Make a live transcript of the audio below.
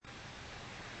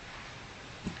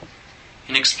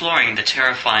In exploring the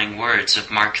terrifying words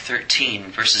of Mark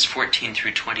 13, verses 14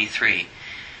 through 23,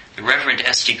 the Reverend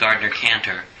S.D. Gardner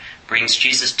Cantor brings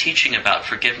Jesus' teaching about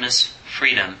forgiveness,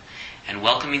 freedom, and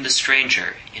welcoming the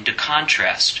stranger into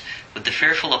contrast with the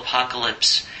fearful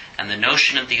apocalypse and the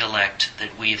notion of the elect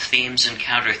that weave themes and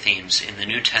counter-themes in the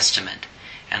New Testament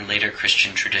and later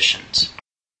Christian traditions.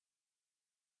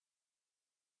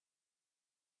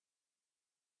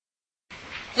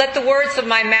 Let the words of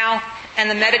my mouth and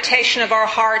the meditation of our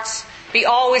hearts be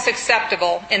always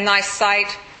acceptable in thy sight,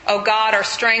 O God, our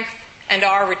strength and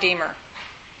our Redeemer.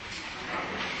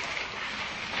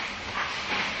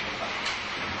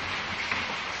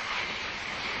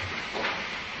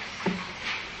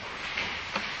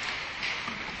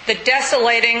 The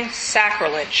desolating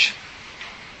sacrilege.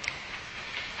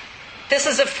 This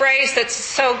is a phrase that's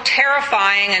so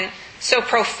terrifying and so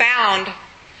profound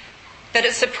that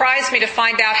it surprised me to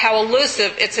find out how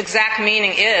elusive its exact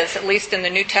meaning is, at least in the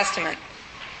New Testament.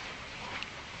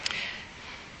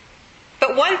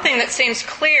 But one thing that seems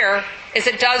clear is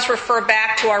it does refer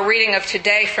back to our reading of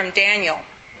today from Daniel.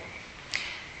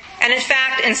 And in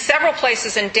fact, in several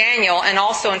places in Daniel and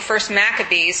also in 1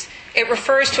 Maccabees, it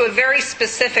refers to a very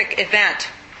specific event.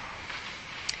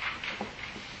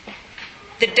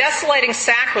 The desolating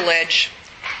sacrilege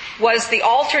was the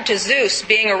altar to Zeus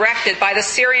being erected by the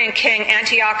Syrian king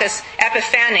Antiochus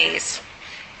Epiphanes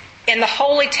in the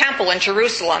Holy Temple in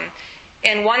Jerusalem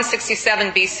in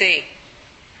 167 BC.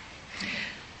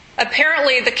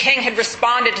 Apparently, the king had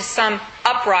responded to some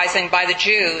uprising by the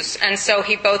Jews, and so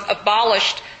he both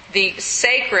abolished the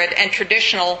sacred and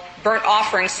traditional burnt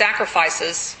offering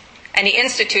sacrifices, and he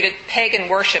instituted pagan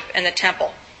worship in the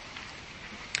temple.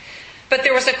 But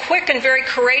there was a quick and very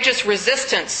courageous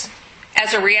resistance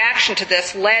as a reaction to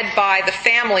this, led by the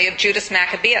family of Judas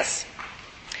Maccabeus.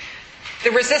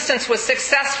 The resistance was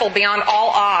successful beyond all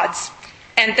odds,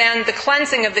 and then the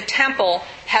cleansing of the temple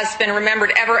has been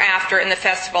remembered ever after in the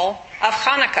festival of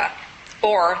Hanukkah,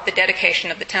 or the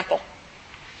dedication of the temple.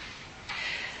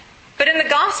 But in the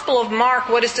Gospel of Mark,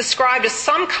 what is described as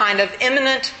some kind of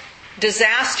imminent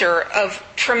disaster of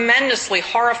tremendously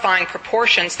horrifying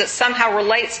proportions that somehow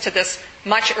relates to this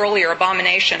much earlier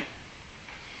abomination.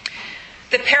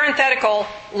 The parenthetical,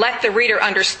 let the reader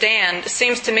understand,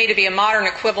 seems to me to be a modern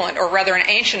equivalent, or rather an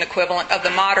ancient equivalent of the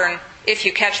modern, if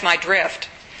you catch my drift.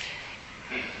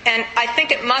 And I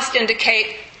think it must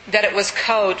indicate that it was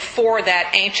code for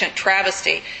that ancient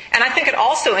travesty. And I think it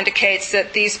also indicates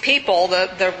that these people,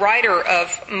 the writer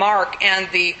of Mark and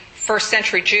the first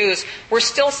century Jews, were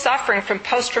still suffering from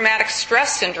post-traumatic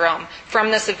stress syndrome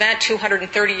from this event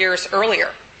 230 years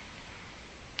earlier.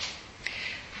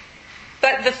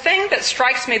 But the thing that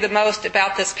strikes me the most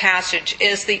about this passage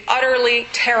is the utterly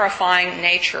terrifying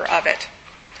nature of it.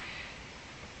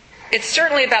 It's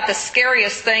certainly about the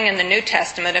scariest thing in the New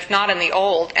Testament, if not in the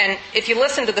Old. And if you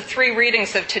listen to the three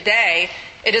readings of today,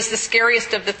 it is the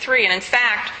scariest of the three. And in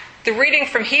fact, the reading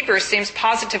from Hebrews seems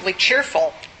positively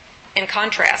cheerful in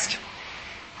contrast.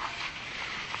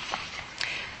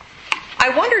 I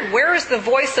wondered, where is the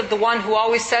voice of the one who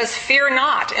always says, "Fear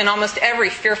not," in almost every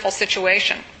fearful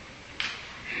situation?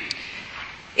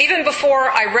 Even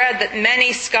before I read that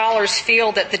many scholars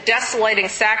feel that the desolating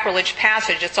sacrilege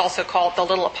passage, it's also called the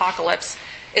Little Apocalypse,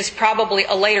 is probably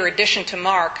a later addition to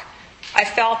Mark, I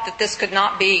felt that this could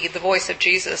not be the voice of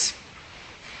Jesus.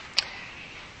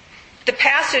 The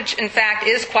passage, in fact,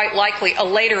 is quite likely a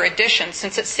later addition,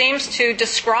 since it seems to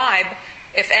describe,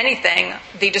 if anything,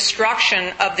 the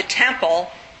destruction of the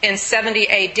temple in 70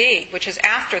 AD, which is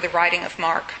after the writing of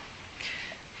Mark.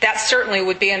 That certainly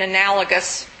would be an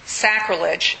analogous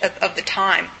sacrilege of the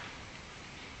time.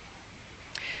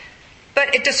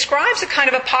 But it describes a kind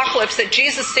of apocalypse that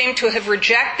Jesus seemed to have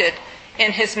rejected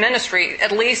in his ministry,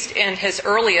 at least in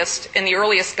the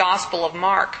earliest Gospel of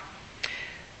Mark.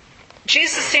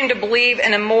 Jesus seemed to believe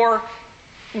in a more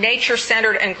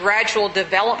nature-centered and gradual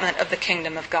development of the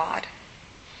kingdom of God.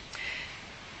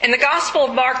 In the Gospel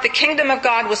of Mark, the kingdom of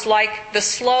God was like the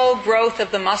slow growth of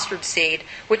the mustard seed,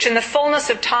 which in the fullness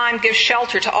of time gives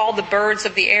shelter to all the birds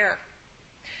of the air.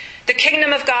 The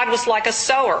kingdom of God was like a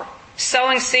sower,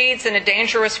 sowing seeds in a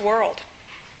dangerous world.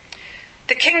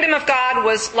 The kingdom of God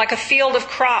was like a field of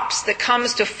crops that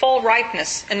comes to full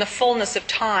ripeness in the fullness of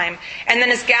time, and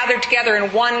then is gathered together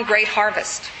in one great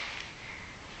harvest.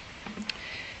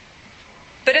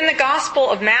 But in the Gospel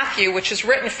of Matthew, which is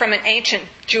written from an ancient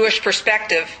Jewish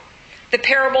perspective, the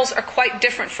parables are quite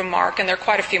different from Mark, and there are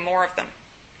quite a few more of them.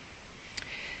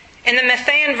 In the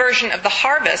Matthean version of the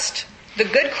harvest, the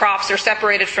good crops are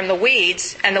separated from the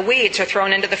weeds, and the weeds are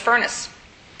thrown into the furnace.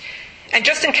 And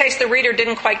just in case the reader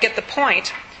didn't quite get the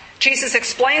point, Jesus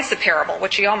explains the parable,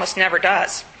 which he almost never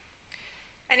does.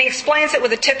 And he explains it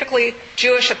with a typically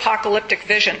Jewish apocalyptic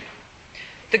vision.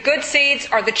 The good seeds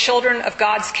are the children of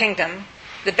God's kingdom.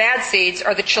 The bad seeds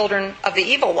are the children of the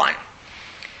evil one.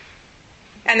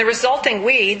 And the resulting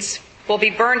weeds will be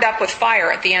burned up with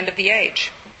fire at the end of the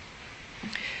age.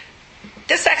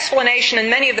 This explanation in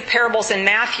many of the parables in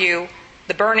Matthew,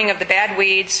 the burning of the bad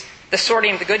weeds, the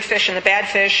sorting of the good fish and the bad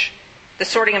fish, the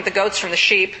sorting of the goats from the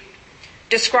sheep,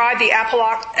 describe the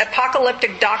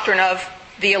apocalyptic doctrine of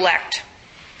the elect.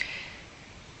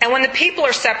 And when the people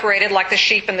are separated like the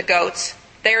sheep and the goats,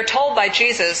 they are told by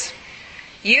Jesus,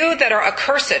 "You that are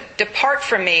accursed, depart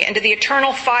from me into the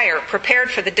eternal fire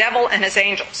prepared for the devil and his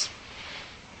angels."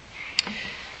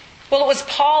 Well, it was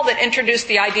Paul that introduced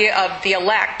the idea of the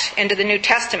elect into the New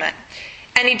Testament,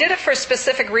 and he did it for a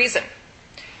specific reason.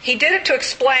 He did it to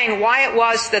explain why it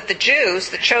was that the Jews,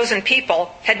 the chosen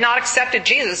people, had not accepted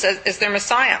Jesus as their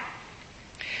Messiah.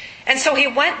 And so he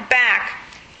went back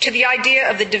to the idea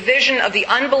of the division of the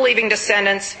unbelieving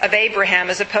descendants of Abraham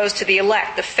as opposed to the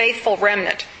elect, the faithful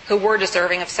remnant who were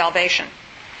deserving of salvation.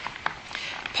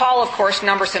 Paul, of course,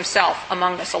 numbers himself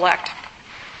among this elect.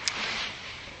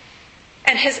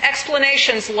 And his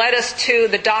explanations led us to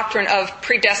the doctrine of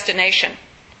predestination.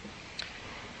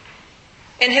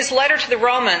 In his letter to the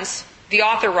Romans, the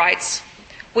author writes,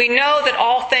 "We know that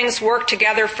all things work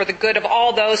together for the good of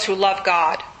all those who love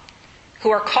God,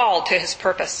 who are called to his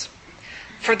purpose.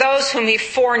 For those whom he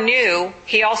foreknew,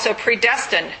 he also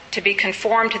predestined to be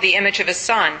conformed to the image of his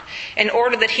Son, in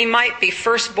order that he might be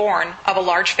firstborn of a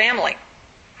large family."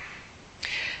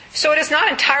 So it is not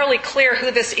entirely clear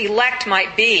who this elect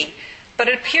might be, but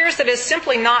it appears that it is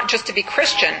simply not just to be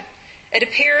Christian. It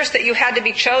appears that you had to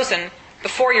be chosen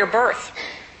before your birth.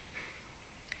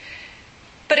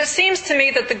 But it seems to me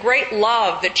that the great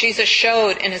love that Jesus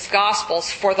showed in his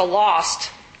Gospels for the lost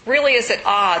really is at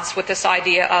odds with this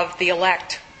idea of the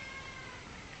elect.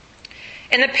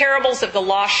 In the parables of the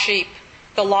lost sheep,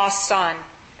 the lost son,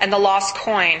 and the lost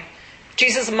coin,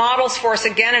 Jesus models for us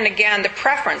again and again the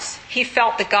preference he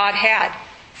felt that God had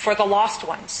for the lost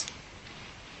ones.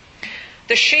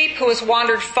 The sheep who has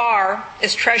wandered far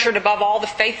is treasured above all the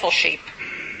faithful sheep.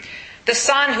 The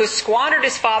son who has squandered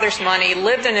his father's money,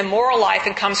 lived an immoral life,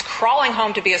 and comes crawling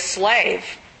home to be a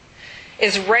slave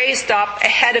is raised up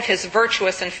ahead of his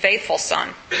virtuous and faithful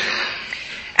son.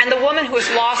 And the woman who has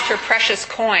lost her precious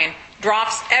coin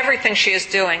drops everything she is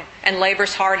doing and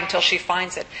labors hard until she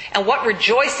finds it. And what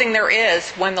rejoicing there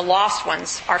is when the lost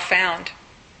ones are found.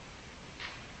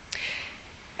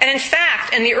 And in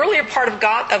fact, in the earlier part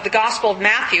of the Gospel of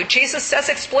Matthew, Jesus says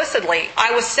explicitly,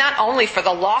 "I was sent only for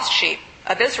the lost sheep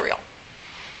of Israel."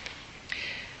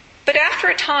 But after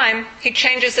a time, he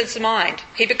changes his mind.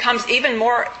 He becomes even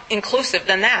more inclusive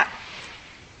than that.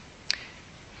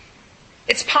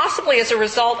 It's possibly as a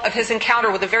result of his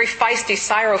encounter with a very feisty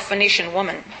Syro-Phoenician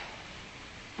woman.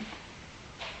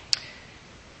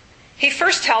 He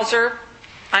first tells her,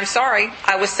 "I'm sorry,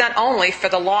 I was sent only for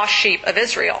the lost sheep of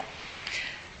Israel."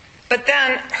 But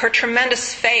then her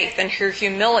tremendous faith and her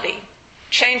humility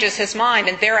changes his mind,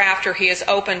 and thereafter he is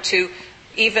open to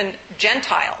even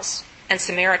Gentiles and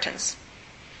Samaritans.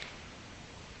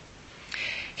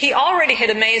 He already had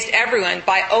amazed everyone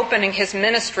by opening his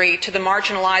ministry to the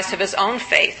marginalized of his own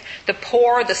faith, the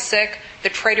poor, the sick, the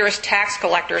traitorous tax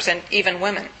collectors, and even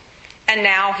women. And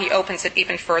now he opens it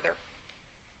even further.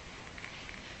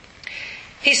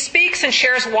 He speaks and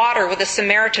shares water with a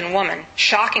Samaritan woman,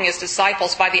 shocking his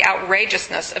disciples by the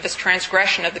outrageousness of his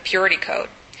transgression of the purity code.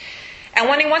 And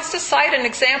when he wants to cite an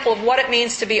example of what it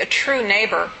means to be a true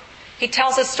neighbor, he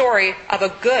tells a story of a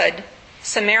good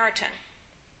Samaritan.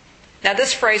 Now,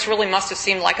 this phrase really must have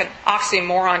seemed like an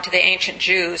oxymoron to the ancient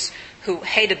Jews who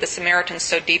hated the Samaritans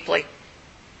so deeply.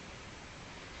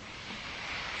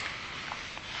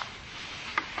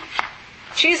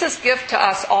 Jesus' gift to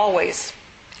us always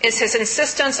is his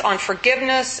insistence on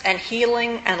forgiveness and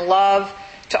healing and love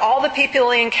to all the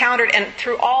people he encountered and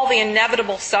through all the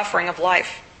inevitable suffering of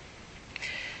life.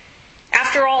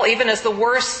 After all, even as the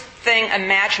worst thing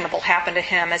imaginable happened to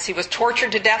him, as he was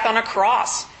tortured to death on a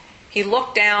cross, he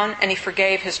looked down and he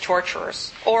forgave his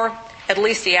torturers, or at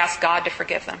least he asked God to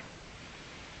forgive them.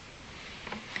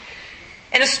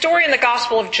 In a story in the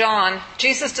Gospel of John,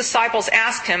 Jesus' disciples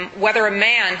asked him whether a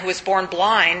man who was born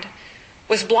blind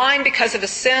was blind because of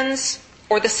his sins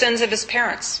or the sins of his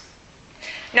parents.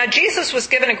 Now, Jesus was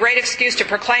given a great excuse to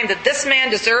proclaim that this man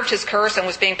deserved his curse and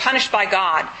was being punished by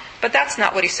God, but that's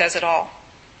not what he says at all.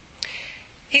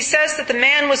 He says that the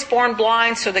man was born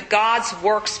blind so that God's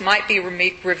works might be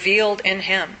revealed in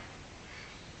him.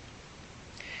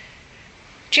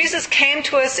 Jesus came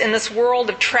to us in this world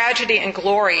of tragedy and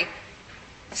glory,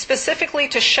 specifically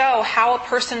to show how a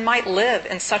person might live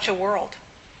in such a world.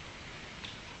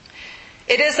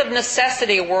 It is of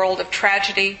necessity a world of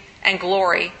tragedy and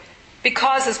glory,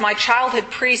 because, as my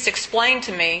childhood priest explained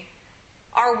to me,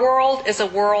 our world is a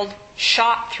world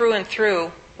shot through and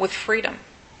through with freedom.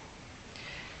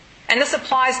 And this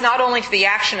applies not only to the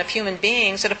action of human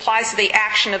beings, it applies to the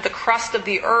action of the crust of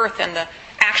the earth and the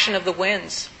action of the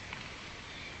winds.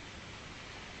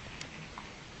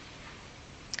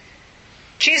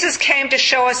 Jesus came to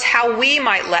show us how we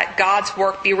might let God's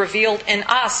work be revealed in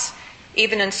us,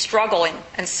 even in struggling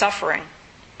and suffering.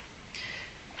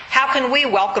 How can we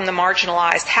welcome the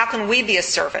marginalized? How can we be a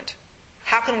servant?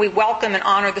 How can we welcome and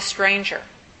honor the stranger?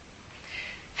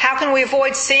 How can we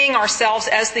avoid seeing ourselves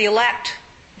as the elect,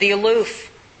 the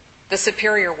aloof, the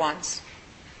superior ones?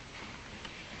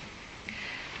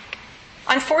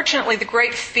 Unfortunately, the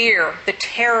great fear, the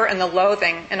terror, and the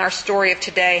loathing in our story of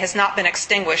today has not been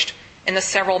extinguished in the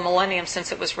several millenniums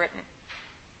since it was written.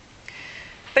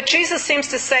 But Jesus seems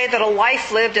to say that a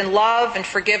life lived in love and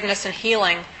forgiveness and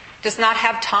healing does not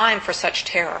have time for such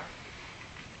terror.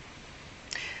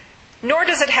 Nor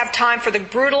does it have time for the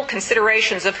brutal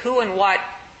considerations of who and what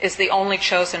is the only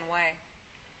chosen way.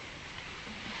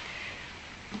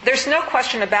 There's no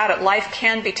question about it, life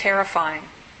can be terrifying.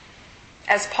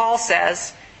 As Paul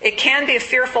says, it can be a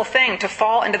fearful thing to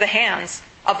fall into the hands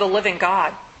of the living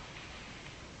God.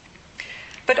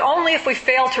 But only if we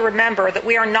fail to remember that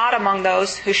we are not among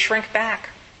those who shrink back.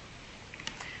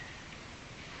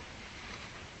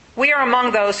 We are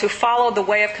among those who follow the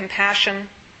way of compassion,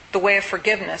 the way of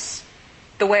forgiveness,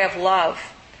 the way of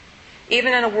love,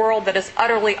 even in a world that is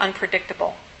utterly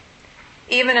unpredictable,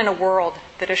 even in a world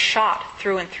that is shot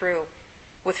through and through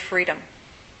with freedom.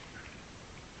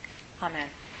 Amen.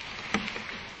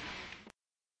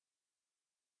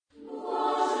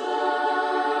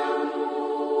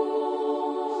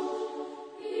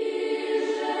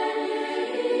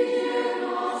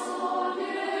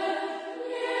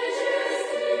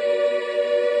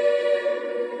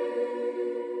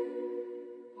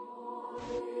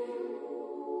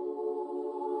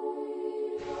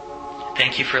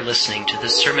 Thank you for listening to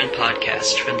this sermon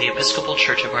podcast from the Episcopal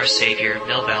Church of Our Savior,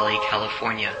 Mill Valley,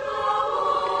 California.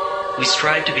 We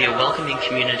strive to be a welcoming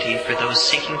community for those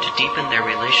seeking to deepen their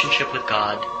relationship with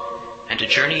God and to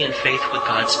journey in faith with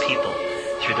God's people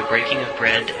through the breaking of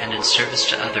bread and in service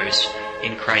to others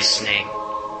in Christ's name.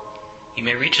 You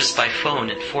may reach us by phone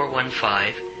at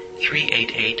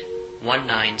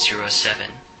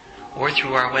 415-388-1907 or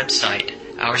through our website,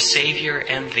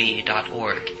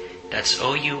 oursaviormv.org. That's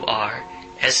OURSAVIOUR,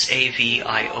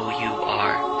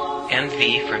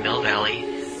 MV for Mill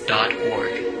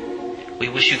Valley.org. We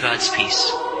wish you God's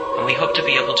peace, and we hope to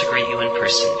be able to greet you in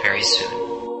person very soon.